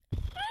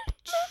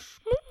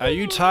Are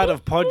you tired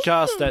of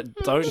podcasts that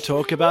don't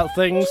talk about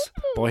things?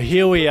 Well,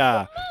 here we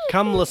are.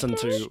 Come listen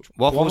to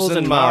Waffles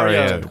and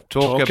Mario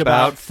talk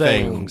about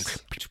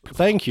things.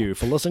 Thank you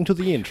for listening to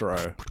the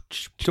intro.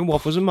 To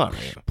Waffles and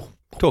Mario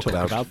talk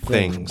about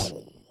things.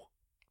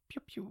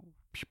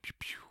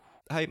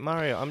 Hey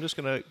Mario, I'm just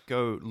gonna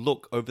go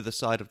look over the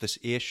side of this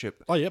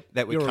airship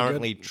that we're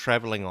currently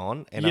traveling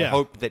on, and I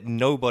hope that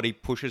nobody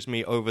pushes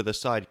me over the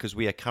side because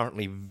we are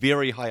currently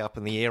very high up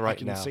in the air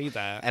right now. I can see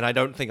that, and I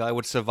don't think I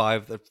would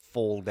survive the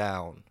fall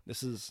down.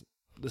 This is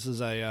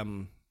a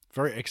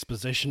very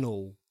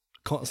expositional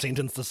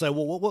sentence to say.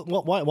 Well,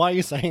 why are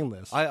you saying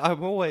this?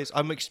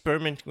 I'm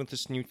experimenting with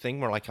this new thing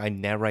where I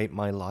narrate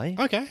my life.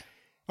 Okay.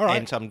 All right.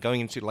 And so I'm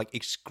going into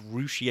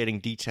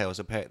excruciating details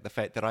about the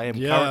fact that I am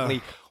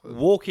currently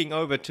walking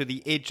over to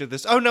the edge of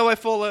this. Oh no, I've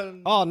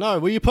fallen. Oh no,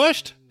 were you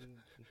pushed?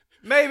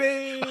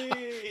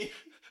 Maybe.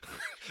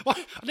 What?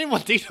 I didn't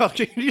want detail.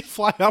 Can you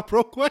fly up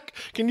real quick?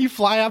 Can you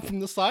fly up from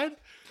the side?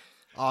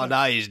 Oh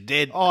no, he's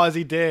dead. Oh, is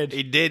he dead?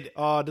 He did.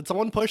 Oh, did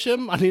someone push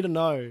him? I need to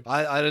know.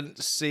 I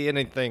didn't see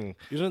anything.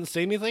 You didn't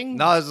see anything?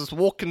 No, I was just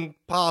walking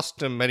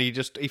past him and he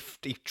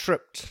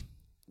tripped.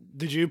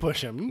 Did you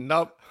push him?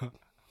 Nope.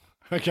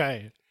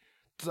 Okay.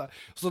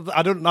 So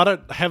I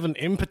don't have an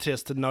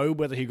impetus to know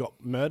whether he got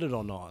murdered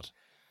or not.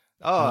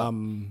 Oh.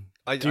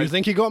 Do you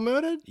think he got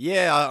murdered?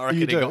 Yeah, I reckon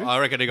he got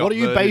murdered. What are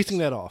you basing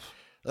that off?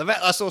 The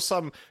fact I saw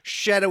some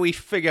shadowy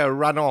figure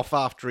run off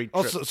after he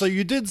tripped. Oh, so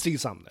you did see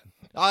something?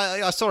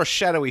 I saw a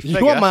shadowy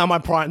figure. You are my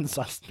prime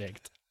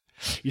suspect.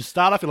 You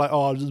start off, you're like,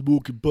 oh, I was just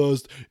walking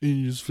past and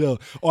you just fell.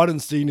 Oh, I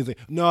didn't see anything.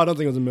 No, I don't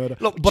think it was a murder.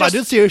 Look, but I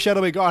did see a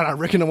shadowy guy and I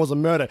reckon it was a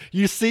murder.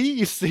 You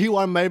see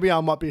why maybe I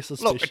might be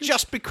suspicious? Look,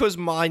 just because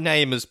my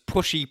name is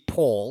Pushy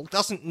Paul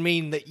doesn't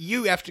mean that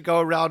you have to go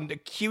around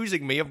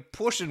accusing me of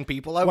pushing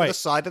people over the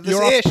side of this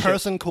airship. You're a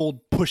person called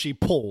Pushy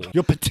Paul.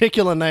 Your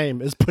particular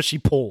name is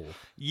Pushy Paul.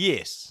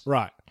 Yes.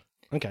 Right.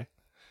 Okay.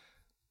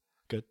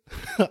 Good.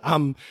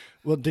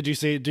 Well, did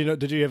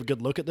you have a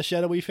good look at the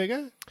shadowy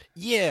figure?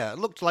 Yeah, it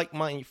looked like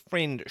my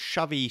friend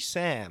Shovey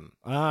Sam.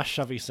 Ah,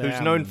 Shovey Sam.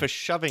 Who's known for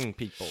shoving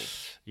people.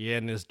 Yeah,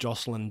 and there's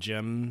Jocelyn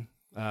Jim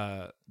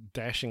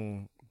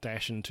dashing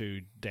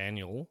to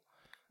Daniel.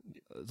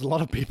 There's a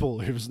lot of people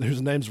whose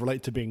names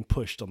relate to being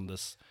pushed on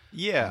this.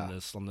 Yeah.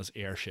 On this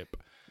airship.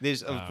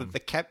 There's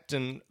the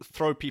captain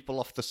throw people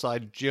off the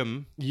side,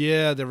 Jim.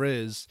 Yeah, there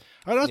is.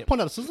 I want to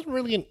point out, this isn't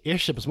really an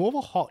airship. It's more of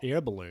a hot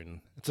air balloon.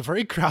 It's a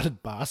very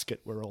crowded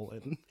basket we're all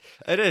in.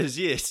 It is,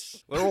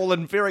 yes. We're all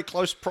in very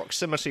close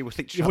proximity with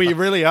each other. We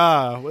really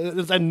are.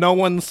 And no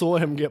one saw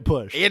him get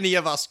pushed. Any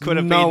of us could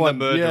have been the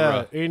murderer.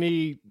 Yeah,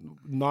 any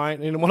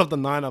one of the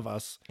 9 of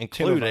us.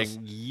 Including of us.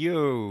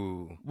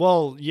 you.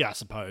 Well, yeah, I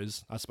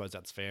suppose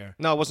that's fair.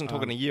 No, I wasn't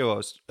talking to you. I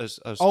was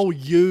Oh,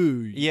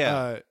 you.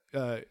 Yeah.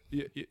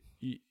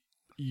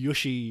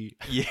 Yoshi.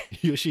 Yeah.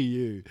 Yoshi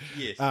you.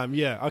 Yes.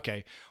 Yeah,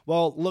 okay.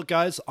 Well, look,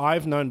 guys,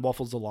 I've known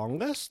Waffles the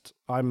longest.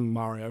 I'm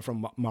Mario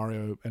from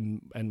Mario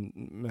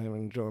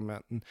and John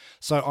Mountain.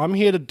 So I'm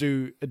here to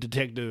do a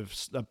detective,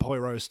 a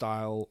Poirot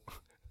style,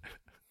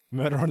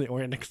 Murder on the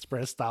Orient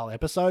Express style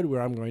episode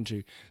where I'm going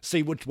to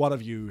see which one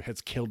of you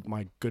has killed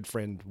my good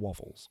friend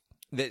Waffles.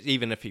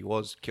 Even if he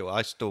was killed,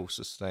 I still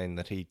sustain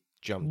that he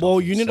jumped well,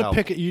 off you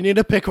himself. You need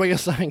to pick what you're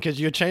saying because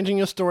you're changing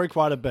your story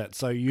quite a bit.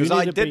 So you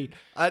need to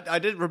I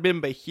did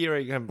remember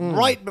hearing him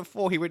right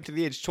before he went to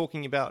the edge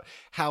talking about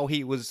how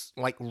he was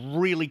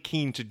really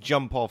keen to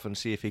jump off and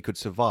see if he could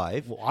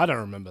survive. Well, I don't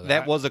remember that.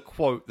 That was a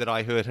quote that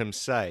I heard him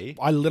say.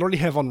 I literally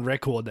have on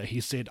record that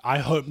he said, "I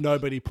hope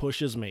nobody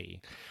pushes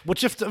me,"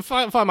 which, if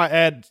I might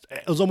add,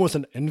 it was almost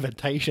an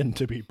invitation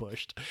to be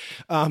pushed.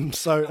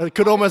 So it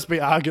could almost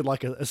be argued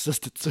like an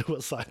assisted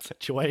suicide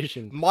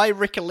situation. My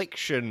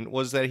recollection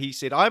was that he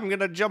said, "I'm going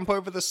to jump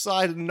over the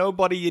side and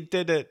nobody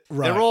did it.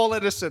 Right. They're all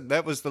innocent."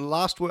 That was the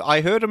last word.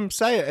 I heard him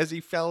say it as he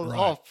fell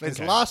off. His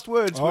last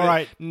words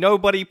were,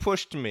 "Nobody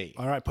pushed me."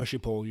 All right,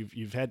 Pushy Paul,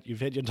 you've had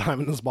your time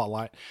in the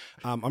spotlight.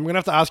 I'm going to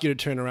have to ask you to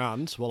turn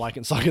around so I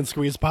can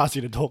squeeze past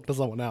you to talk to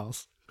someone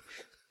else.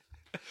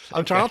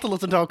 I'm trying not to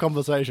listen to our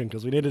conversation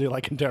because we need to do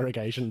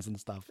interrogations and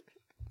stuff.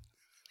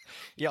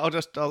 Yeah, I'll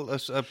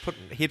put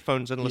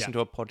headphones in and listen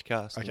to a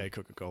podcast. Okay,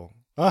 cool.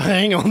 Oh,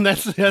 hang on,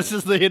 that's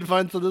just the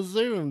headphones to the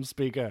Zoom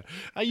speaker.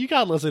 You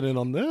can't listen in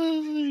on this,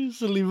 you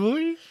silly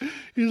boy.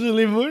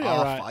 Oh,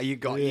 all right. You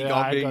got me.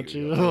 I got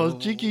you. Oh,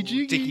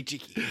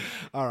 cheeky.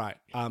 All right.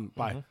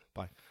 Bye.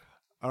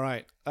 All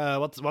right.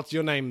 What's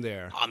your name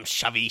there? I'm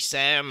Shovey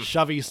Sam.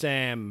 Shovey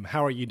Sam.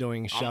 How are you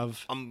doing,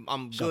 Shove? I'm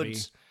Shovey.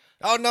 good.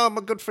 Oh no,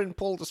 my good friend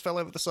Paul just fell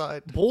over the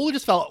side. Paul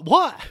just fell.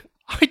 What?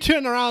 I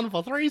turned around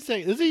for 3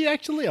 seconds. Is he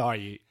actually? Are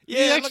you?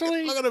 Yeah, look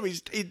at him.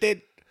 He's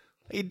dead.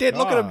 He dead.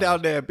 Look at him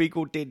down there, big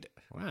old dead.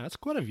 Wow, that's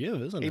quite a view,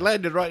 isn't it? He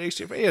landed right next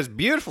to you. He has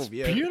beautiful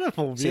view.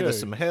 Beautiful view. See, there's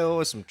some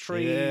hills, some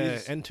trees. Yeah,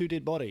 and 2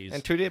 dead bodies.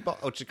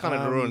 Which kind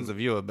of ruins the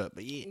view a bit,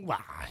 but yeah. Wow,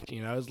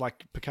 it's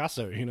like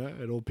Picasso,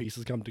 it all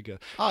pieces come together.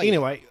 Oh,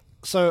 anyway,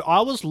 so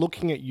I was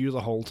looking at you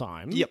the whole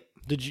time. Yep.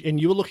 And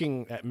you were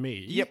looking at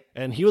me. Yep.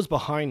 And he was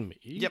behind me.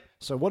 Yep.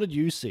 So what did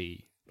you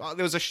see? Oh,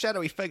 there was a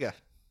shadowy figure.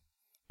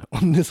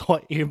 on this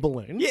hot air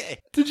balloon? Yeah.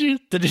 Did you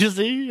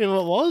see who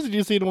it was? Did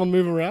you see anyone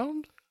move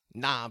around?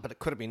 Nah, but it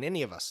could have been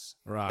any of us.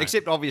 Right.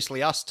 Except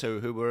obviously us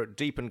two who were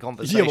deep in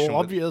conversation. Yeah, well,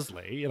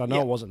 obviously. And I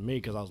know it wasn't me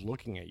because I was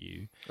looking at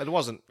you. It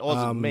wasn't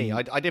me.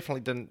 I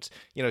definitely didn't,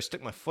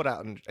 stick my foot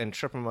out and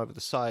trip him over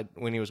the side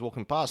when he was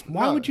walking past.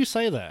 Why would you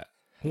say that?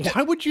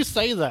 Why would you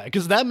say that?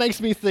 Because that makes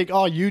me think,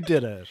 oh, you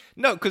did it.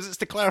 No, because it's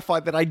to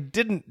clarify that I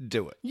didn't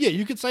do it. Yeah,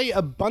 you could say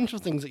a bunch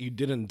of things that you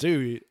didn't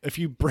do. If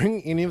you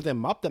bring any of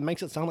them up, that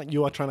makes it sound like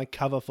you are trying to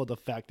cover for the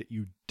fact that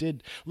you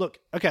did. Look,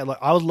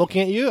 I was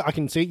looking at you. I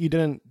can see you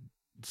didn't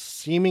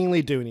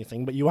seemingly do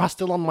anything, but you are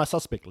still on my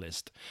suspect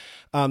list.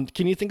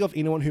 Can you think of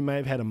anyone who may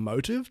have had a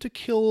motive to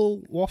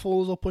kill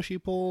Waffles or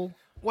Pushy Paul?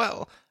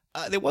 Well...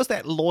 there was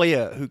that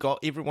lawyer who got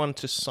everyone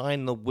to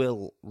sign the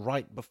will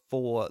right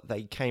before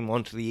they came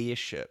onto the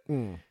airship.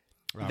 I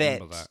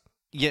remember that.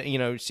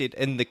 Yeah, said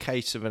in the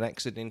case of an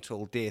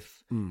accidental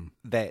death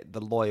that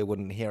the lawyer would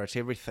inherit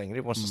everything. And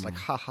everyone's just like,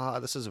 haha,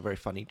 this is a very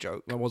funny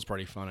joke. That was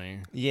pretty funny.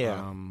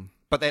 Yeah.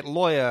 But that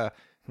lawyer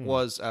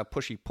was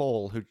Pushy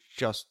Paul, who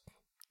just...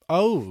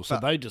 Oh, so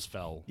they just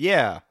fell.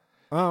 Yeah.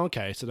 Oh,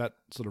 okay. So that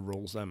sort of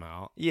rules them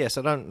out. Yes,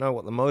 I don't know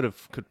what the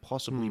motive could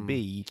possibly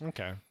be.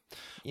 Okay.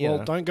 Yeah.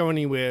 Well, don't go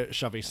anywhere,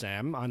 Shovey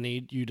Sam. I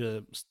need you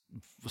to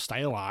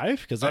stay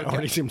alive because that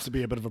already seems to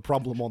be a bit of a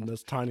problem on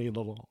this tiny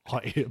little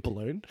hot air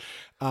balloon.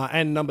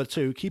 And number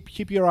 2,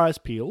 keep your eyes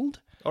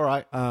peeled. All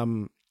right.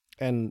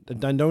 And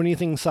don't do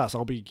anything sus.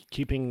 I'll be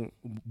keeping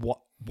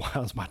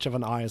as much of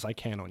an eye as I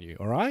can on you.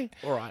 All right.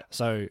 All right.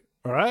 So,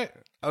 all right.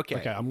 Okay.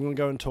 Okay. I'm gonna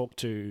go and talk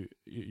to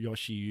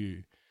Yoshi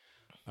Yu.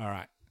 All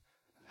right.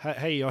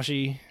 Hey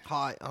Yoshi.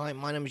 Hi.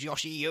 My name is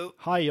Yoshi Yu.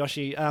 Hi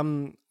Yoshi.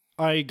 Hello.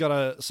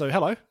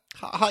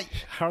 Hi.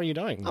 How are you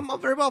doing? I'm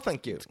very well,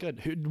 thank you. It's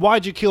good.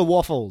 Why'd you kill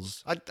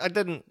Waffles? I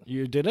didn't.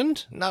 You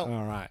didn't? No.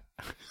 All right.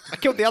 I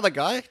killed the other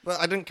guy, but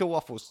I didn't kill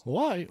Waffles.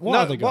 Why? No,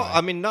 other guy?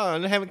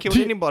 I haven't killed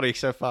anybody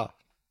so far.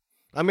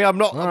 I'm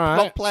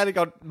not planning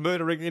on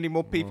murdering any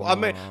more people.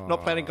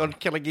 Not planning on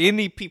killing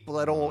any people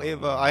at all,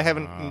 ever. I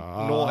haven't,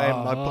 nor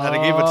am I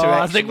planning ever to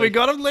actually. I think we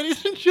got him,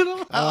 ladies and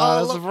gentlemen.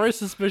 That's a very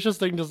suspicious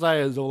thing to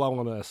say, is all I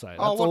want to say.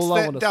 That's what's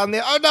that down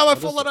there? Oh, no, I've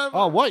fallen over.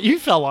 Oh, what? You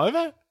fell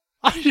over?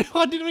 I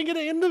didn't even get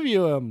to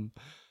interview him.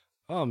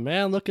 Oh,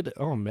 man, look at it.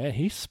 Oh, man,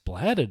 he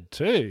splattered,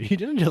 too. He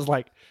didn't just,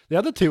 the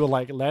other two were,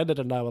 landed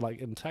and they were,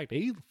 intact.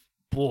 He,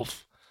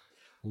 boof.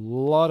 A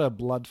lot of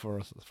blood for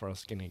a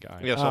skinny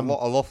guy. Yes, a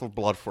lot of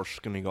blood for a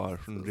skinny guy.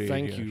 Indeed,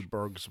 thank you,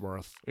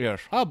 Bergsworth.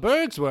 Yes. Ah,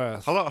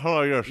 Bergsworth.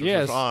 Hello, yes.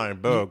 Yes. I,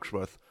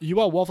 Bergsworth. You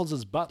are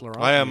Waffles' butler, aren't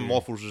you? I am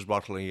Waffles'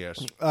 butler,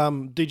 yes.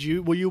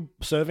 Were you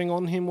serving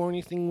on him or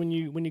anything when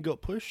you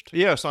got pushed?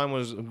 Yes, I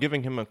was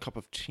giving him a cup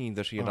of tea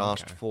that he had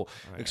asked for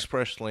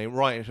expressly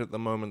right at the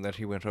moment that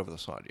he went over the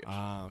side, yes.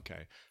 Ah,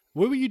 okay.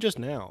 Where were you just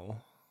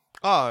now?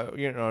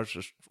 It's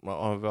just,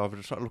 I've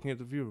just started looking at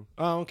the view.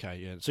 Oh, okay,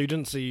 yeah. So you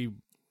didn't see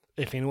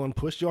if anyone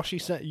pushed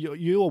Yoshi,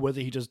 you, or whether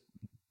he just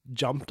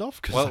jumped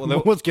off? Because I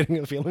was getting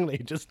a feeling that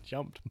he just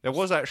jumped. There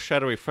was that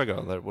shadowy figure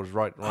that was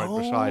right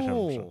beside him.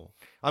 So.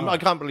 I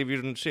can't believe you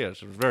didn't see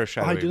it. It was very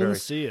shadowy. I didn't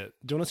see it.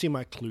 Do you want to see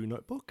my clue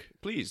notebook?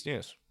 Please,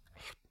 yes.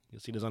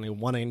 You'll see there's only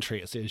one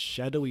entry. It says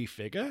shadowy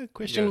figure, ?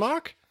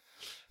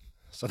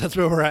 So that's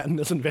where we're at in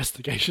this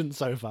investigation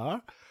so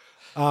far.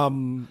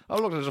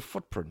 Look, there's a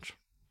footprint.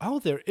 Oh,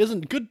 there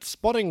isn't. Good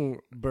spotting,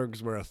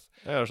 Bergsworth.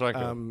 Yeah, it's like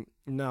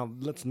now,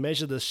 let's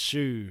measure this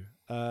shoe.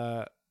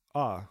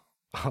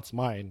 It's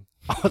mine.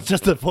 Oh, it's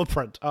just a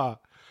footprint. I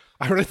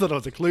really thought it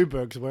was a clue,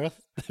 Bergsworth.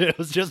 It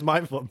was just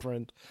my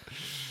footprint.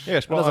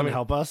 Yes, well, doesn't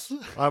help us.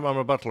 I'm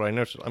a butler. I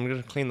noticed. I'm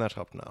going to clean that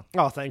up now.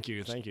 Oh, thank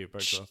you,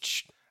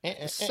 Bergsworth.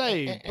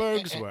 Say,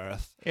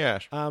 Bergsworth.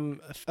 Yes.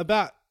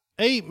 About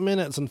 8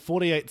 minutes and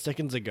 48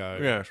 seconds ago,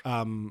 yes.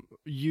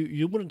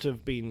 You wouldn't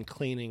have been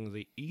cleaning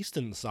the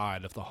eastern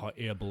side of the hot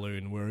air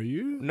balloon, were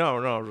you? No,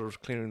 I was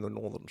cleaning the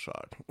northern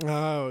side.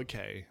 Oh,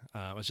 okay.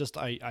 It's just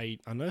I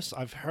know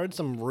I've heard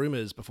some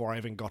rumors before I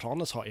even got on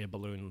this hot air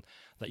balloon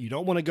that you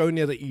don't want to go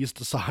near the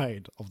east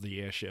side of the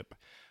airship.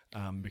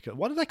 Because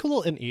why do they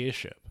call it an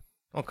airship?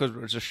 Oh, because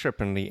it's a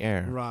ship in the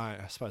air. Right,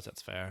 I suppose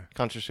that's fair.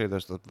 Can't you see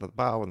there's the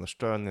bow and the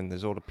stern, and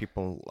there's all the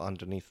people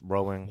underneath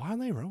rowing? Why are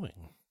they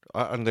rowing?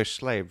 And they're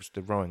slaves,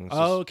 they're rowing.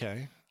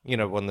 Okay.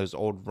 One of those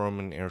old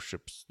Roman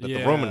airships that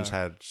the Romans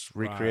had,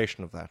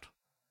 recreation of that.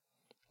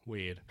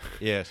 Weird.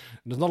 Yes.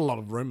 There's not a lot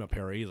of room up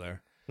here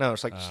either. No,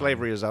 it's like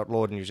slavery is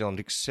outlawed in New Zealand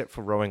except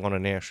for rowing on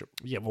an airship.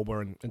 Yeah, well,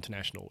 we're in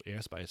international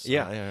airspace. So.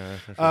 Yeah.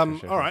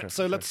 All right,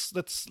 so let's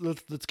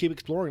keep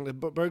exploring.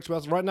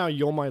 Bergsworth, right now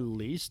you're my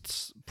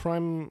least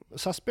prime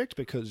suspect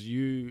because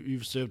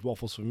you've served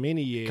Waffles for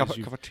many years. Cup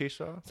of tea,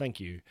 sir. Thank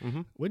you.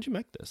 Mm-hmm. Where'd you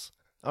make this?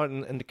 Oh,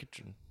 in the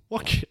kitchen.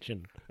 What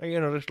kitchen? This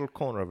little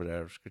corner over there.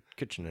 There's a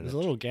kitchen in There's a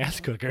little gas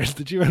cooker.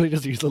 Did you really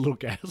just use a little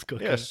gas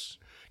cooker? Yes.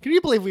 Can you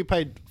believe we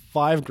paid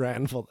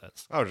 $5,000 for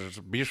this? Oh, it's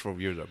a beautiful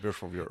view, though.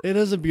 Beautiful view. It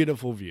is a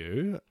beautiful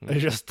view.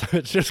 It's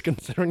just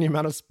considering the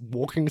amount of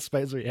walking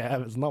space we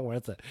have, it's not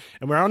worth it.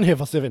 And we're on here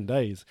for 7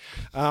 days.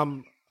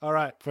 All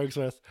right,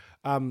 Bergsworth.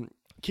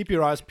 keep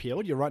your eyes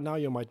peeled. You're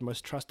my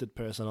most trusted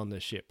person on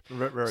this ship.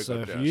 Very so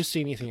good. If you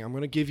see anything, I'm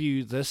going to give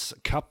you this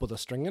cup with a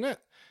string in it.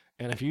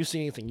 And if you see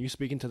anything, you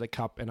speak into the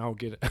cup, and I'll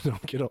get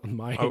it on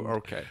my end.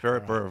 Okay.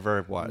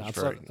 Very wise.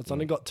 No, it's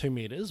only got 2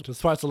 meters, just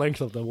twice the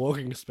length of the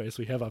walking space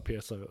we have up here,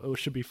 so it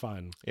should be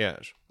fine.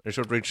 Yes, it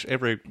should reach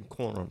every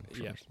corner.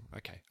 Yeah.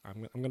 Okay.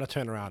 I'm going to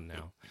turn around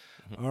now.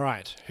 All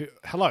right.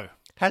 Hello.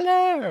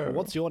 Hello.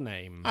 What's your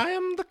name? I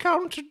am the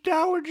Count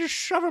Dowager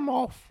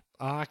Shov'em-Off.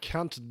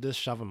 Count this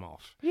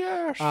Shov'em-Off.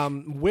 Yes.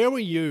 Where were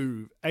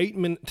you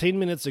 10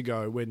 minutes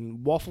ago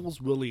when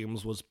Waffles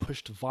Williams was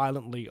pushed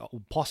violently, or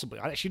possibly,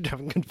 I actually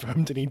haven't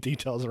confirmed any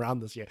details around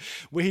this yet,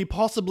 where he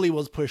possibly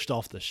was pushed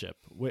off the ship?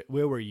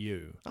 Where were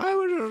you? I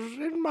was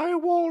in my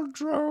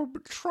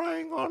wardrobe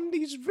trying on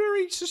these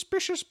very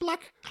suspicious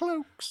black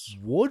cloaks.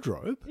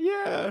 Wardrobe?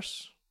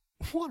 Yes.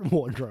 What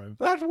wardrobe?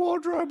 That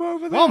wardrobe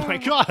over there. Oh my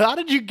god, how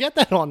did you get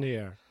that on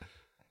here?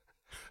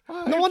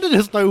 No wonder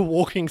there's no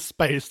walking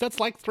space. That's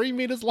like 3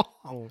 meters long.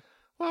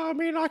 Well, I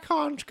mean, I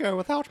can't go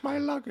without my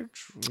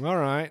luggage. All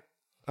right.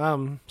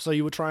 So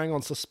you were trying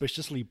on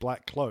suspiciously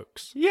black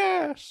cloaks?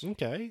 Yes.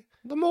 Okay.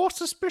 The more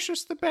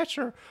suspicious, the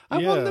better.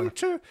 I want them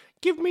to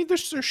give me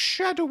this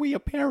shadowy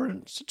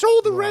appearance. It's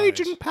all the rage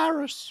in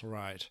Paris.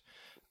 Right.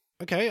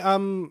 Okay.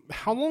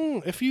 How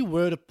long, if you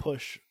were to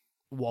push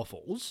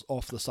Waffles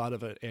off the side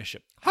of an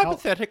airship?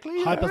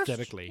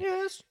 Hypothetically,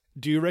 yes.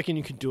 Do you reckon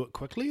you could do it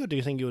quickly, or do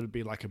you think it would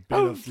be like a bit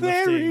of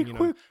very lifting?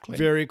 Quickly.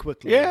 Very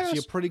quickly. Yes. So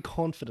you're pretty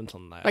confident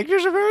on that. Like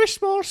there's a very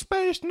small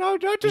space. No,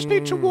 I just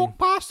need to walk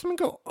past them and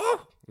go,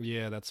 oh.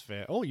 Yeah, that's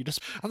fair. Oh,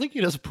 I think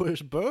you just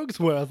pushed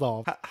Bergsworth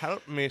off.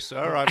 Help me,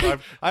 sir.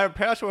 I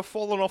appear to have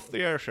fallen off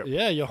the airship.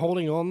 Yeah, you're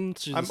holding on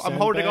to I'm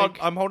holding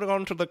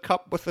on to the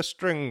cup with the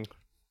string.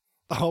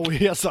 Oh,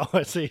 yes. Oh,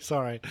 I see.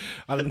 Sorry.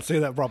 I didn't see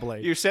that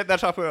properly. You set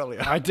that up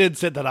earlier. I did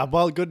set that up.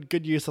 Well,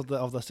 good use of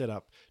the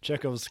setup.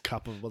 Chekhov's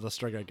cup with a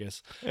string, I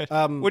guess.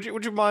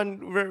 Would you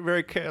mind very,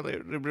 very carefully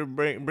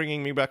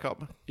bringing me back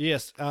up?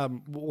 Yes. I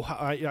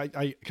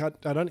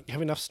don't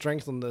have enough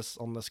strength on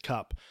this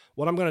cup.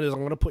 What I'm going to do is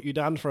I'm going to put you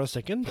down for a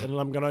second, and then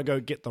I'm going to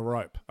go get the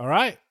rope. All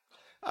right?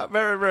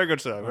 Very, very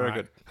good, sir. Very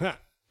good. All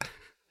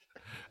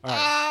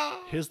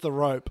right. Here's the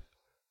rope.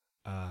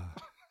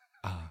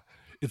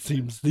 It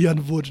seems the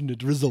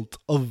unfortunate result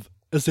of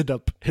a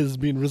setup has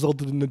been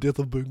resulted in the death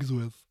of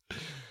Bergsworth.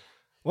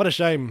 What a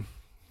shame.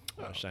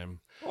 What a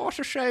shame. What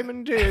a shame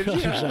indeed,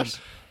 yes.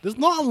 There's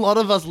not a lot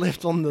of us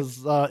left on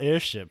this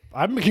airship.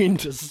 I'm beginning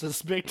to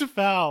suspect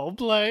foul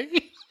play.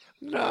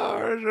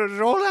 No,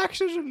 it's all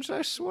accidents,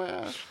 I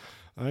swear.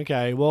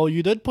 Okay, well,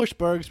 you did push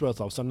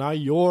Bergsworth off, so now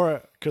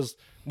you're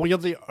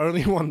the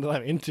only one that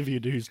I've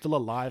interviewed who's still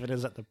alive and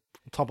is at the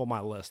top of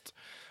my list.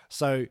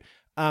 So,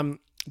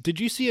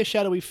 did you see a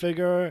shadowy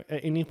figure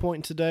at any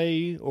point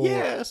today? Or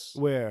yes.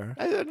 Where?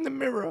 In the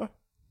mirror.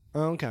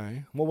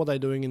 Okay. What were they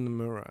doing in the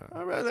mirror?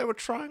 They were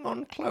trying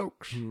on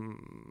cloaks.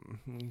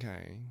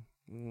 Okay.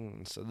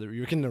 So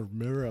you reckon the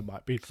mirror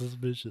might be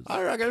suspicious?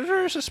 I reckon it's a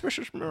very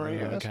suspicious mirror,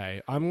 yes.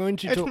 Okay. I'm going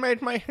to... It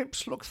made my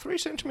hips look 3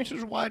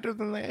 centimeters wider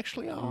than they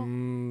actually are.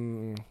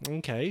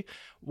 Okay.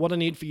 What I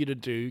need for you to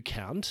do,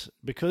 Count,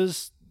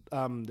 because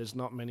there's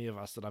not many of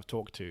us that I've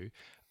talked to,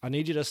 I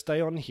need you to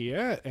stay on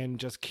here and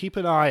just keep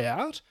an eye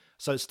out.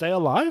 So stay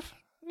alive.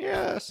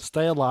 Yes.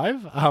 Stay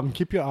alive.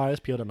 Keep your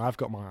eyes peeled, and I've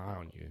got my eye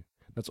on you.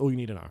 That's all you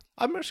need to know.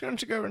 I'm just going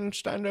to go and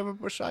stand over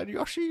beside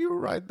Yoshi. You were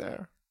right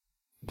there.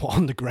 What,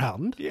 on the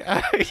ground?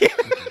 Yeah.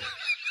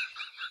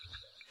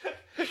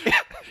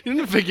 You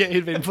didn't forget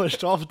he'd been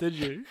pushed off, did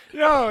you?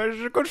 No,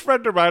 he's a good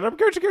friend of mine. I'm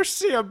going to go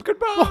see him.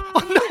 Goodbye.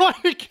 Oh,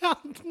 no, I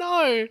can't.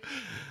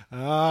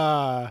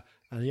 No.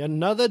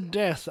 Another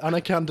death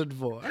unaccounted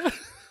for.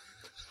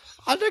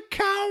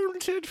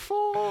 Unaccounted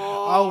for.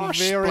 Oh,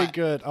 very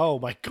good. Oh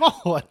my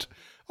god.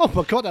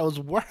 That was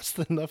worse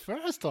than the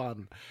first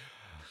one.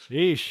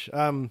 Sheesh.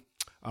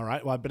 All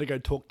right. Well, I better go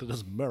talk to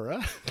this mirror.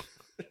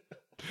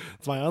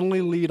 It's my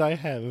only lead I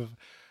have.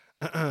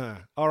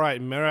 All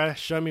right, mirror.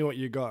 Show me what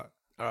you got.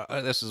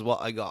 This is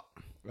what I got.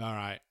 All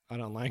right. I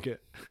don't like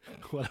it.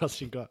 What else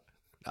you got?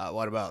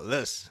 What about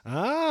this?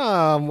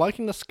 I'm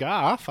liking the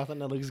scarf. I think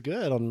that looks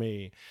good on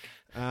me.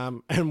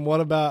 And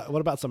what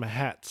about some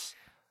hats?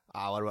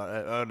 What about?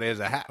 Oh,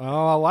 there's a hat.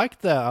 Oh, I like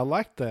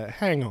that.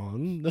 Hang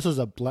on. This is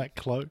a black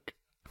cloak.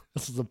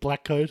 This is a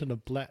black coat and a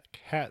black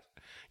hat.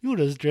 You're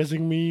just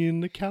dressing me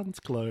in the Count's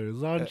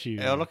clothes, aren't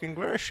you? You're looking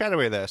very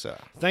shadowy there, sir.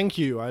 Thank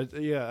you.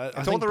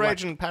 It's all the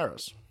rage in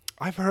Paris.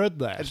 I've heard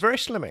that. It's very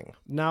slimming.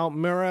 Now,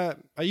 mirror,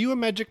 are you a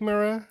magic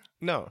mirror?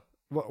 No.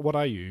 What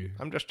are you?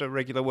 I'm just a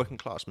regular working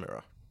class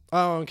mirror.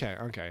 Oh,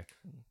 okay.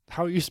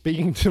 How are you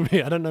speaking to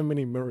me? I don't know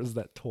many mirrors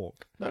that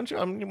talk. Don't you?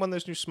 I'm one of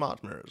those new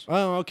smart mirrors.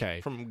 Oh,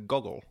 okay. From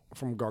Goggle.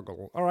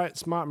 All right,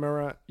 smart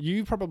mirror.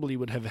 You probably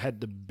would have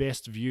had the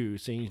best view,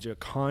 seeing as you're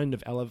kind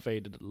of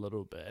elevated a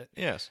little bit.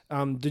 Yes.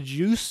 Did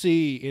you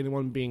see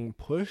anyone being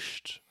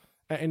pushed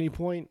at any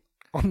point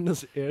on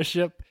this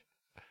airship?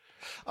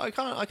 I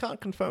can't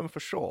confirm for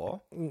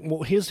sure.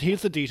 Well, here's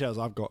the details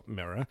I've got,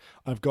 mirror.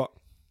 I've got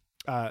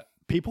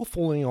people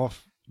falling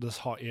off this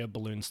hot air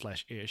balloon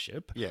 /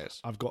 airship. Yes.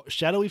 I've got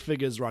shadowy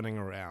figures running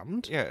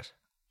around. Yes.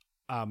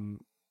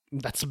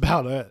 That's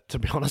about it, to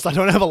be honest. I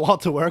don't have a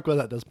lot to work with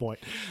at this point.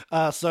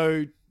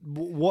 So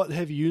what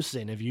have you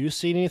seen? Have you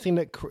seen anything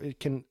that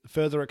can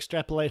further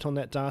extrapolate on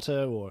that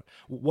data, or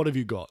what have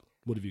you got?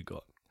 What have you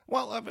got?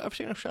 Well, I've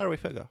seen a shadowy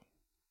figure.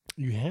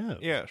 You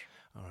have? Yes.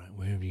 All right,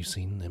 where have you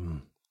seen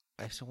them?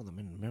 I saw them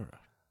in the mirror.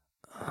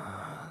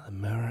 The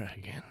mirror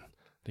again.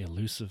 The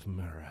elusive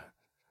mirror.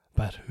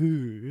 But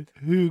who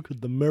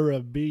could the mirror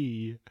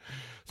be?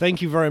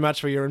 Thank you very much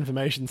for your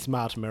information,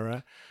 smart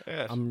mirror.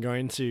 Yes. I'm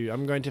going to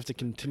have to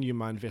continue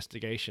my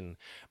investigation.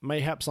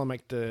 Mayhaps I'll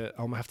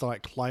have to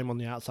like climb on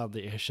the outside of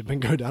the airship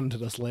and go down to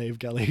the slave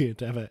galley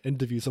to have an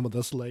interview some of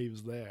the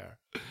slaves there.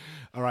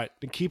 All right,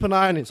 keep an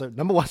eye on it. So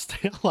number 1,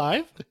 stay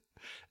alive.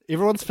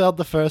 Everyone's failed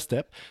the first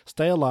step.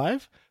 Stay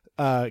alive.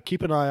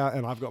 Keep an eye out,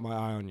 and I've got my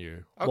eye on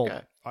you. Okay.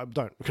 Well, I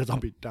don't, because I'll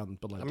be down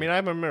below. I mean, I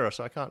have a mirror,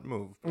 so I can't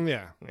move.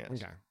 Yeah. Yes.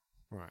 Okay.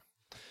 All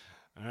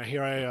right.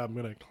 Here I am. I'm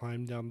going to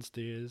climb down the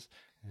stairs.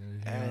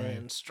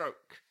 And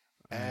stroke.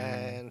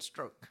 And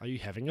stroke. Are you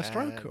having a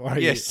stroke? Or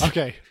yes.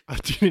 Okay.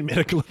 Do you need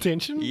medical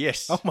attention?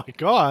 Yes. Oh, my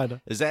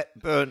God. Is that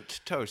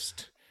burnt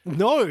toast?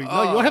 No,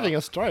 you're having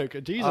a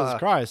stroke. Jesus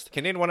Christ.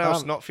 Can anyone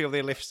else not feel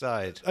their left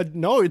side?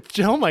 No, it's,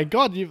 oh my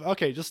God.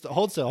 Okay, just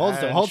hold still. Hold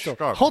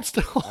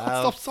still.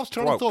 Stop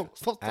trying to talk.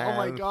 Stop. Oh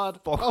my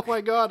God. Oh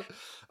my God.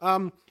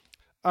 I'm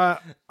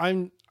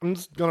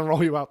just going to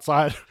roll you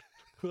outside.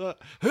 All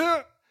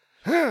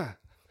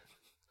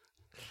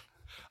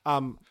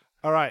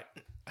right.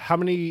 How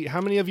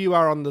many of you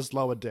are on this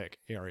lower deck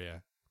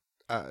area?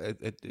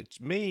 It's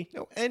me.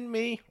 Oh, and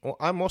me. Oh,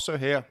 I'm also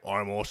here.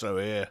 I'm also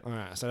here. All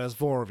right, so there's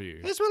 4 of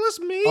you. As well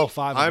as me. Oh,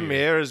 5 of you. I'm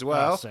here as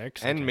well.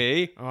 6. And okay.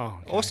 me. Oh,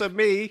 okay. Also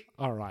me.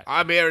 All right.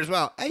 I'm here as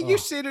well. Hey, you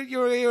said it you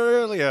were here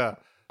earlier.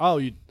 Oh,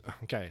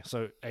 okay,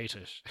 so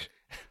 8-ish.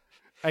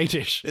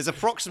 8-ish. There's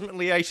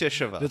approximately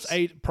 8-ish of us.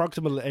 There's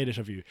approximately 8-ish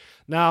of you.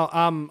 Now,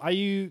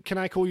 can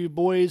I call you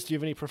boys? Do you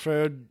have any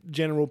preferred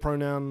general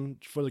pronoun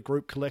for the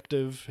group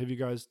collective? Have you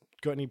guys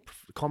got any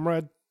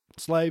comrade?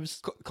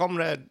 Slaves?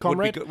 Comrade. Would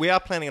be good. We are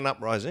planning an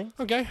uprising.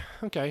 Okay.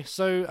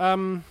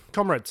 So,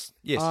 comrades.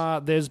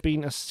 Yes. There's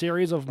been a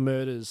series of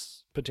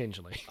murders,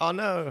 potentially. Oh,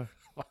 no.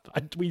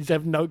 We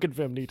have no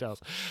confirmed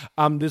details.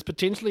 There's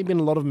potentially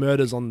been a lot of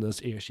murders on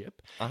this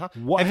airship. Uh-huh.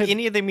 Have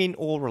any of them been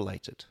all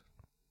related?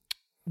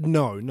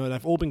 No,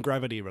 they've all been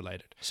gravity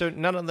related. So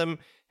none of them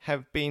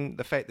have been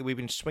the fact that we've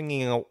been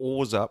swinging our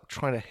oars up,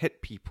 trying to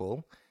hit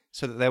people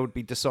so that they would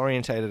be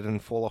disorientated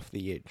and fall off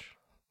the edge.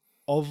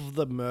 Of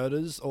the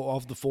murders or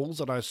of the falls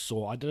that I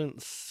saw, I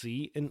didn't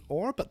see an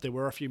oar, but there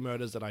were a few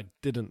murders that I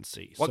didn't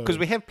see. Well, because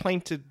we have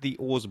painted the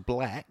oars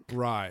black.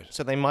 Right.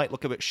 So they might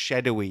look a bit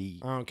shadowy,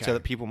 so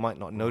that people might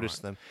not notice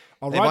them.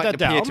 They might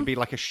appear to be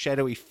like a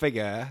shadowy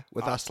figure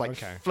with us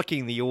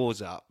flicking the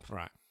oars up.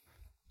 Right.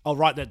 I'll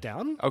write that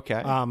down.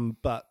 Okay.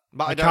 But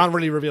I can't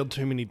really reveal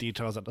too many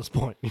details at this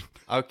point.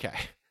 Okay.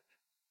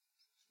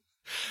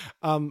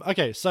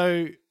 Okay,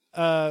 so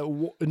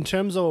in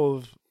terms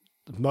of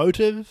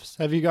motives,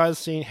 have you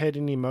guys had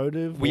any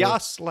motive? We are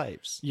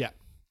slaves. Yeah.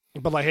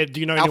 But do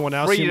you know anyone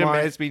else? Our freedom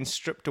has been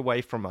stripped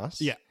away from us.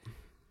 Yeah.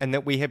 And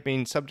that we have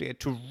been subjected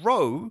to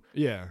row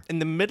in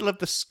the middle of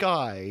the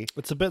sky.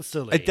 It's a bit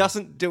silly. It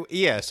doesn't do...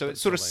 Yeah, so it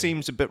sort of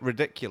seems a bit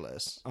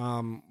ridiculous.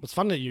 It's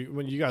fun that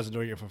when you guys are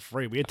doing it for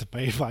free, we had to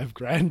pay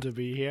 $5,000 to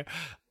be here.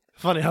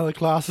 Funny how the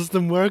class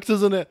system works,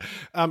 isn't it?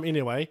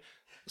 Anyway,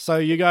 so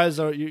you guys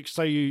are...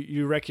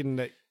 you reckon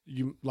that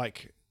you,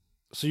 like...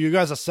 So you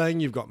guys are saying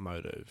you've got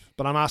motive,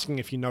 but I'm asking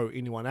if you know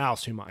anyone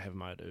else who might have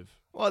motive.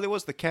 Well, there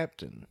was the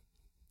captain.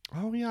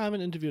 Oh, yeah, I haven't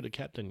interviewed a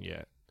captain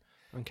yet.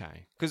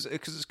 Okay. Because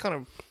it's kind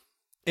of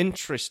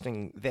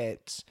interesting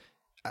that,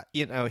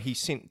 he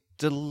sent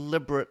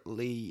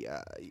deliberately,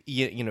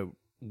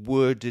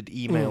 worded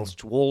emails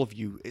to all of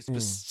you,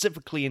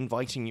 specifically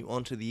inviting you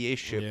onto the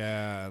airship.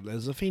 Yeah,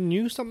 as if he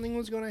knew something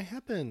was going to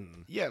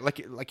happen. Yeah,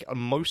 like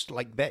most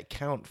like that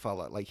Count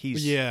fella. Like he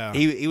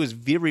was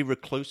very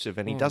reclusive,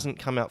 and he doesn't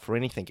come out for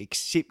anything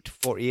except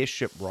for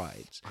airship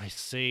rides. I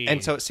see.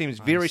 And so it seems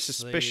very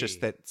suspicious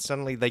that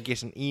suddenly they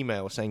get an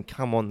email saying,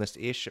 "Come on this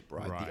airship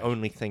ride." Right. The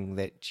only thing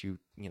that you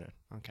know.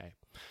 Okay.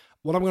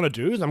 What I'm going to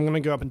do is I'm going to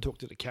go up and talk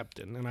to the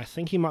captain, and I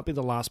think he might be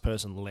the last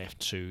person left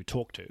to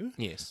talk to.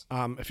 Yes.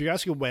 If you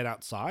guys could wait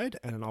outside,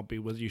 and I'll be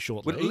with you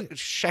shortly.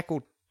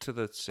 Shackled to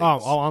the seats. Oh,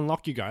 I'll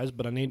unlock you guys,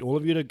 but I need all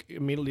of you to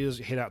immediately just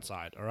head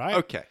outside, all right?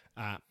 Okay.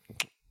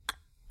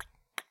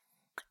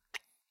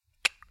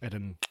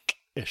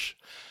 Eden-ish.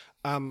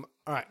 All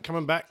right,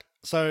 coming back.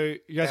 So,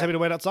 you guys happy to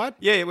wait outside?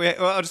 Yeah,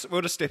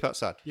 we'll just step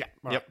outside. Yeah.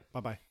 All right.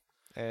 Bye-bye.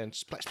 And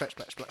splash, splash,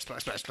 splash, splash,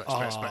 splash, splash, splash,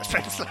 splash,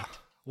 splash, splash.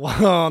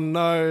 Oh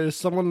no,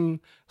 someone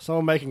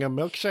making a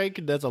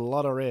milkshake? There's a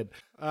lot of red.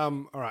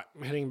 All right,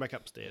 I'm heading back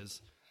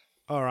upstairs.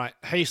 All right.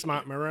 Hey,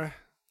 Smart Mirror.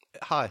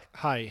 Hi.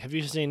 Have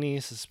you seen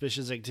any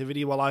suspicious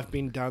activity while I've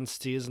been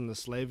downstairs in the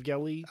slave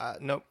galley?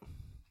 Nope.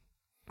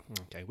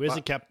 Okay, where's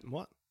the captain?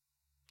 What?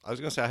 I was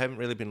going to say I haven't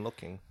really been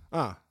looking.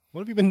 What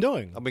have you been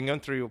doing? I've been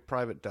going through your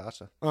private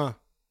data.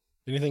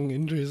 Anything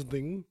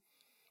interesting?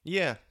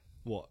 Yeah.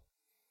 What?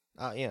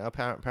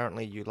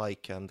 Apparently you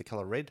like the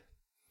color red.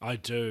 I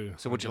do.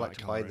 So would you like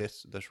to buy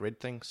this red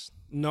things?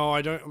 No,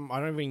 I don't. I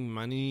don't have any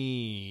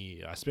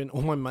money. I spent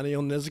all my money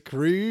on this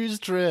cruise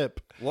trip.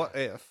 What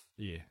if?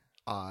 Yeah.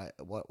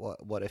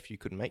 What if you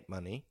could make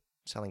money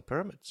selling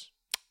pyramids?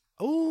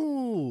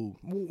 Oh,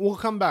 we'll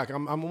come back.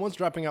 I'm almost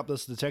wrapping up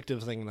this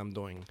detective thing that I'm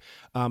doing.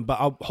 But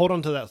I'll hold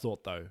on to that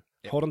thought though.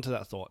 Yep. Hold on to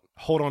that thought.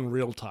 Hold on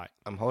real tight.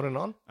 I'm holding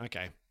on.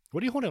 Okay.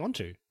 What are you holding on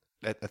to?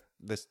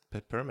 This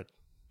pyramid.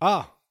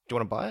 Ah. Do you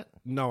want to buy it?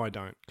 No, I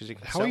don't.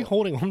 How are you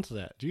holding on to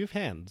that? Do you have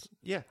hands?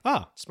 Yeah.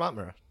 Smart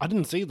mirror. I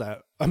didn't see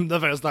that the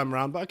first time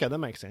around, but okay, that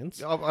makes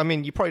sense. I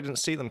mean, you probably didn't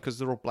see them because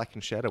they're all black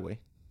and shadowy.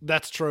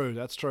 That's true.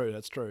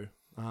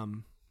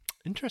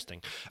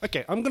 Interesting.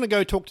 Okay, I'm going to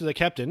go talk to the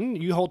captain.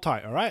 You hold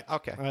tight, all right?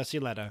 Okay. See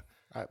you later.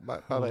 All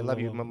right, bye. Love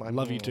you.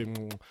 Love you too.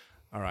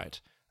 All right.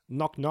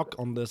 Knock, knock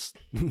on this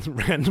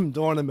random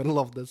door in the middle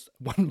of this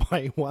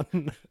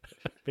 1x1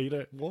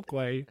 meter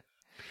walkway.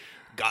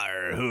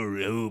 Gar,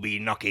 who be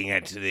knocking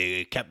at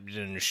the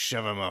Captain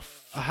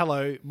Shov'em-off?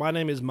 Hello, my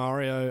name is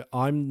Mario.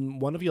 I'm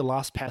one of your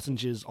last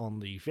passengers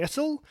on the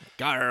vessel.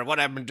 Gar, what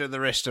happened to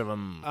the rest of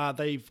them?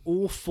 They've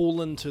all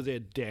fallen to their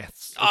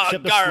deaths,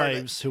 except the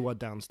slaves who are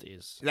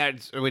downstairs.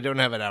 We don't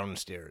have it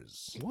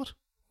downstairs. What?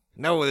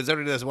 No, there's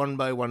only this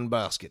 1x1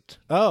 basket.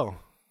 Oh.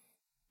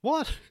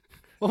 What?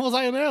 What was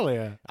I in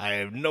earlier? I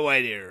have no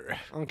idea.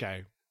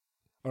 Okay.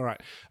 All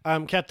right.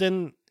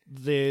 Captain...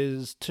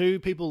 There's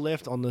 2 people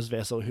left on this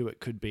vessel who it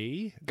could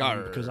be,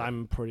 because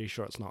I'm pretty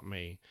sure it's not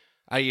me.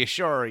 Are you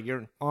sure?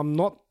 I'm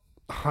not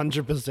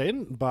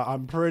 100%, but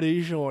I'm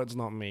pretty sure it's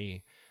not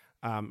me.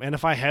 And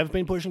if I have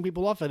been pushing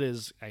people off, it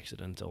is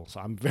accidental, so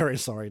I'm very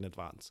sorry in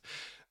advance.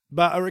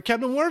 But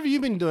Captain, what have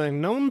you been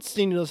doing? No one's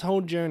seen you this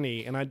whole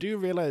journey, and I do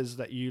realize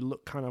that you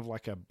look kind of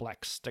like a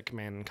black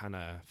stickman kind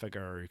of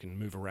figure who can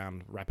move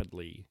around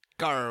rapidly.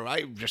 Gar,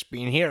 I've just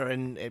been here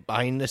and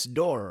behind this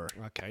door.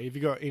 Okay, have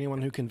you got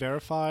anyone who can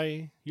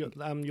verify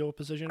your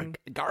position?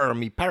 Gar,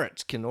 me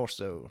parrots can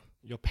also.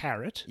 Your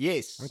parrot?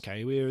 Yes.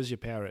 Okay, where is your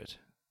parrot?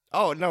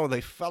 Oh, no,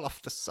 they fell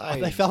off the side.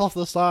 Oh, they fell off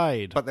the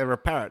side. But they were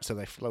parrots, so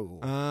they flew.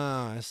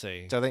 Ah, I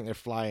see. So I think they're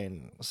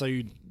flying. So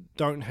you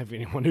don't have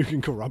anyone who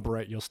can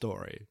corroborate your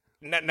story?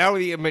 Now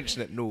that you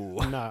mention it, no.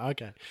 No,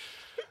 okay.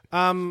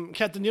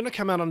 Captain, you're going to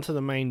come out onto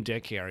the main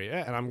deck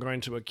area, and I'm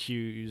going to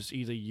accuse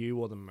either you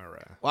or the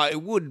mirror. Well,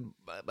 it would,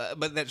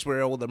 but that's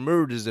where all the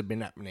murders have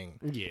been happening.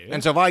 Yeah.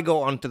 And so if I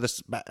go onto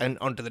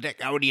the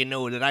deck, how do you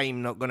know that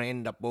I'm not going to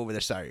end up over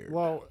the side?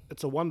 Well,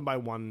 it's a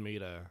 1x1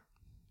 meter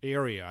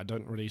area. You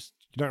don't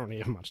really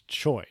have much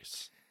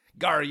choice.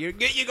 Gar, you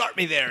got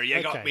me there.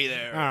 You got me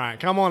there. All right,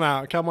 come on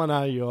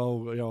out, you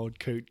old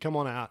coot. Come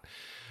on out.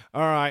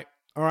 All right,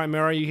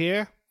 mirror, are you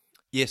here?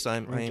 Yes, I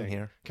am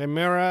here. Okay,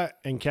 Mirror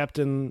and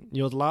Captain,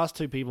 you're the last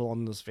 2 people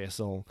on this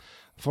vessel.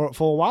 For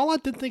a while, I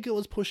did think it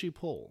was Pushy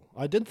Paul.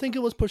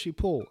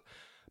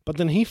 But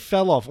then he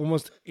fell off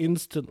almost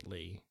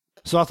instantly.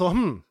 So I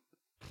thought,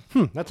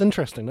 that's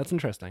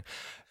interesting.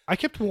 I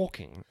kept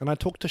walking, and I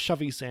talked to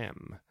Shovey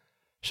Sam.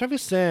 Shovey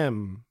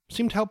Sam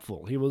seemed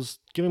helpful. He was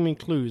giving me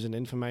clues and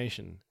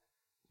information.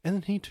 And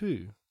then he,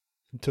 too,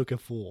 took a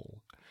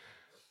fall.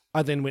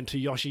 I then went to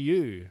Yoshi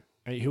Yu,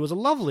 who was a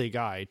lovely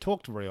guy,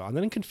 talked very well, and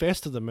then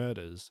confessed to the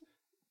murders,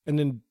 and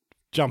then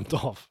jumped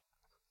off.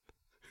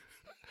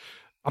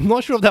 I'm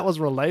not sure if that was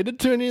related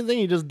to anything,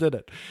 he just did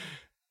it.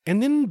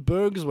 And then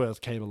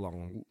Bergsworth came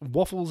along,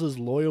 Waffles'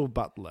 loyal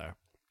butler.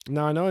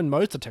 Now, I know in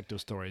most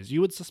detective stories,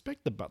 you would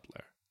suspect the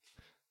butler.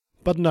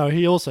 But no,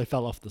 he also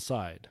fell off the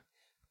side.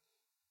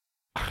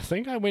 I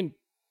think I would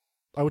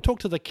talk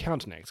to the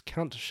Count next,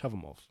 Count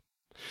Shov'em-off.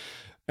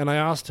 And I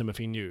asked him if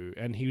he knew,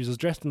 and he was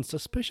dressed in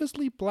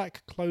suspiciously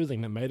black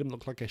clothing that made him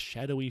look like a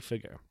shadowy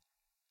figure.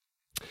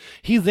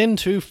 He then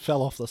too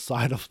fell off the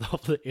side of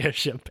the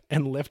airship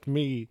and left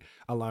me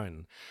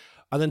alone.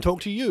 I then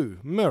talked to you,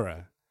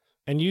 Mirror,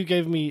 and you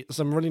gave me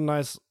some really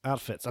nice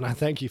outfits, and I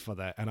thank you for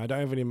that, and I don't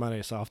have any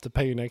money, so I'll have to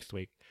pay you next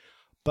week.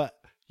 But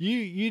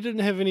you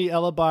didn't have any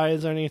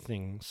alibis or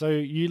anything, so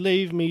you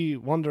leave me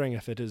wondering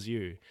if it is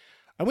you.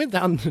 I went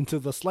down into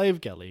the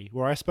slave galley,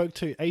 where I spoke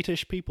to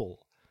 8-ish people,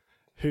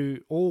 who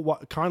all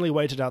kindly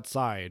waited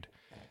outside.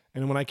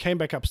 And when I came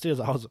back upstairs,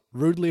 I was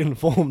rudely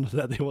informed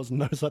that there was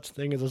no such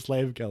thing as a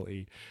slave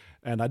galley.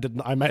 And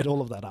I made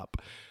all of that up.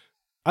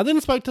 I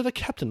then spoke to the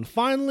captain,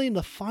 finally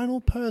the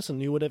final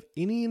person who would have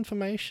any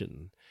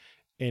information.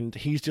 And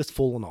he's just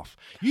fallen off.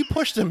 You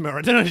pushed him,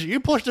 Mirror, didn't you? You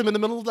pushed him in the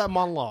middle of that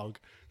monologue.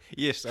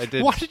 Yes, I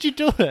did. Why did you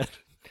do it?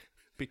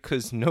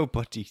 Because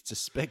nobody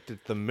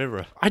suspected the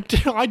Mirror. I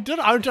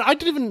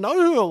didn't even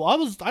know who I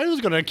was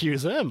going to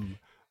accuse him.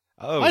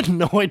 Oh. I had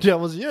no idea it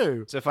was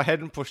you. So if I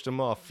hadn't pushed him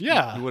off,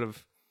 yeah, you would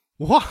have...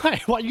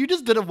 Why? What? You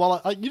just did it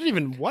while you didn't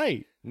even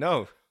wait.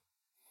 No.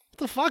 What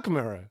the fuck,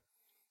 Mirror?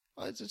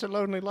 It's a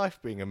lonely life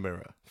being a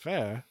mirror.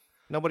 Fair.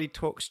 Nobody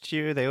talks to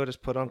you. They all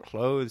just put on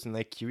clothes and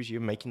they accuse you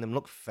of making them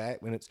look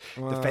fat when it's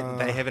the fact that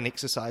they haven't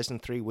exercised in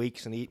 3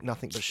 weeks and eat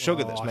nothing but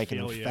sugar that's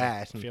making them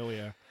fat. And,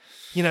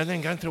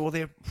 then going through all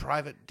their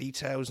private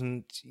details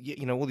and,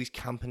 all these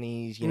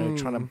companies, trying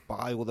to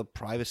buy all the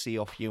privacy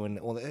off you and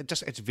all that.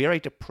 It's very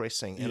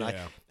depressing. And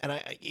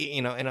I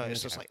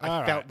it's just like,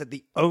 I felt that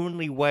the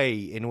only way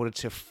in order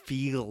to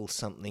feel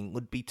something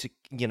would be to,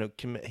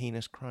 commit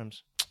heinous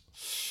crimes.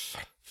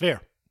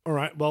 Fair. All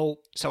right, well...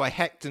 So I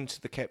hacked into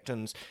the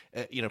captain's,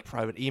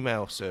 private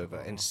email server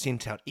and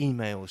sent out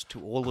emails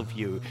to all of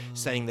you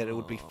saying that it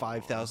would be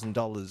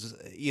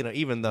 $5,000,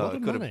 even though I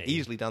could have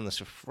easily done this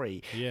for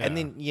free. Yeah. And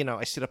then,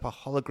 I set up a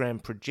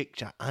hologram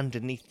projector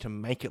underneath to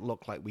make it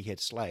look like we had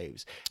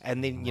slaves.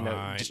 And then,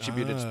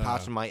 distributed as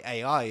part of my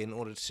AI in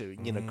order to,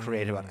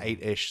 create about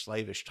 8-ish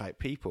slavish type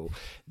people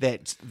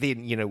that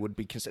then, would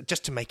be considered,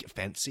 just to make it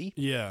fancy.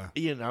 Yeah.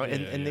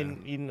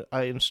 Then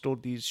I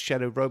installed these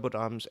shadow robot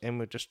arms and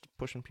we're just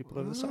pushing people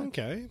over the side.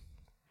 Okay.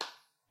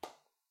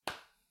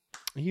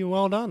 You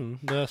well done.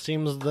 There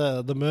seems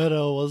the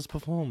murder was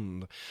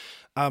performed.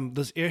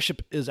 This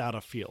airship is out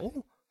of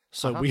fuel,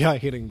 so we are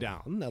heading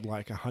down at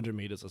like 100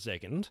 meters a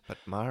second. But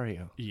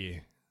Mario,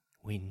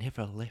 we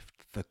never left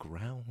the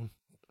ground.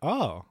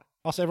 Oh,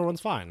 so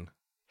everyone's fine.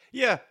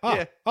 Yeah,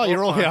 yeah. Oh,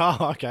 you're all here.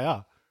 Oh,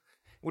 okay.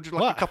 Would you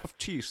like a cup of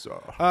tea, sir?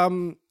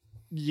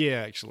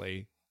 Yeah,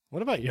 actually.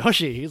 What about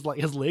Yoshi? He's like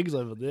his legs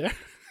over there.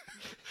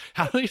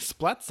 How did he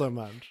splat so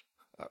much?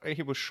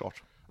 He was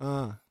shot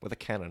with a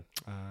cannon.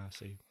 I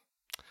see.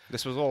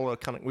 This was all a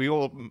cannon. We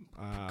all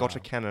got a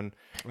cannon,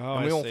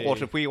 and we all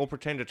thought if we all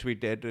pretended to be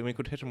dead, then we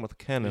could hit him with a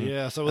cannon.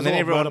 Yeah, so it was all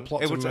a murder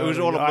plot. It was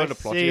all a murder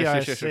plot.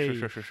 Yes.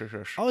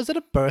 Oh, is it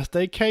a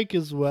birthday cake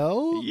as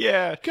well?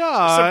 Yeah,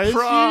 guys,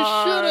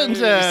 surprise! You shouldn't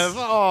have.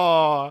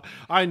 Oh,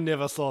 I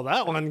never saw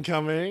that one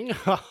coming.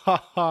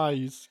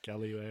 You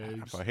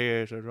scallywags! For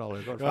he's a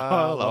jolly good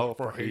fellow.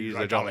 For he's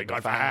a jolly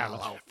good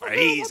fellow. For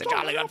he's a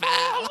jolly good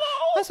fellow.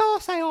 Let's all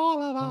say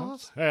all of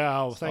us.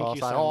 Yeah, thank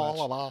you so much.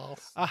 All of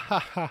us.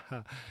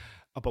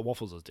 But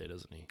Waffles is dead,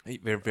 isn't he?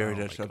 Very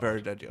dead.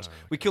 Very dead, yes.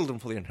 We killed him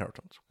for the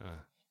inheritance.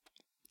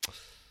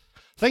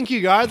 Thank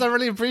you, guys. I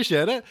really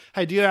appreciate it.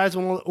 Hey, do you guys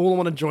all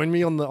want to join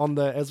me on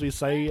the as we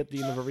say at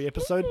the end of every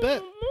episode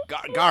bit?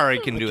 Gary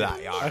can do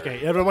that, yeah. Okay,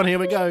 everyone, here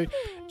we go.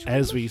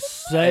 As we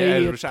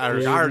say at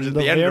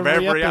the end of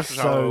every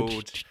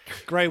episode.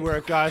 Great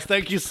work, guys.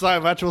 Thank you so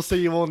much. We'll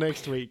see you all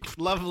next week.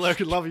 Love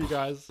you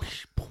guys.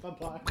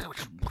 Bye-bye.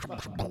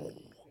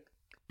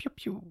 Pew,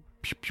 pew.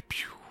 Pew, pew,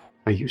 pew.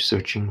 Are you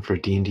searching for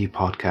a D&D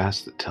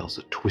podcast that tells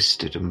a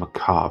twisted and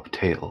macabre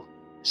tale,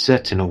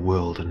 set in a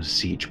world under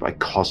siege by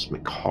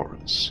cosmic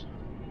horrors?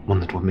 One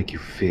that will make you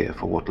fear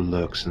for what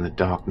lurks in the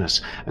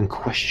darkness and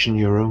question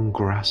your own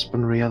grasp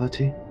on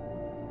reality?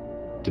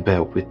 To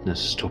bear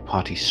witness to a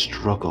party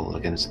struggle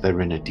against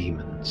their inner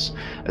demons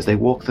as they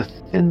walk the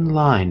thin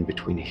line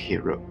between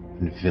hero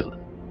and villain,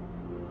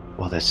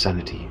 while their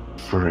sanity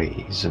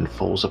frays and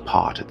falls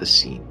apart at the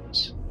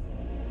seams.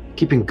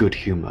 Keeping good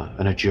humor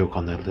and a joke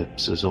on their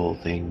lips as all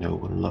they know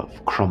and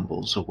love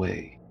crumbles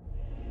away.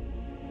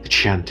 The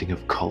chanting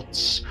of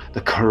cults,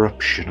 the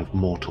corruption of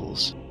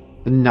mortals,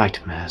 the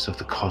nightmares of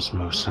the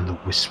cosmos and the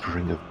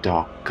whispering of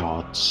dark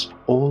gods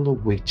all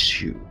awaits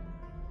you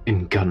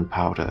in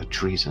Gunpowder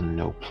Treason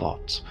No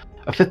Plot,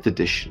 a 5th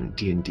edition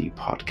D&D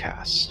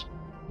podcast.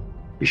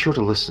 Be sure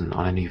to listen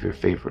on any of your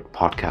favorite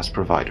podcast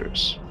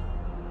providers.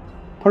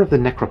 Part of the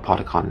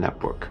Necropodicon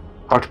network.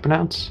 Hard to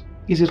pronounce,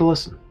 easy to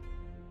listen.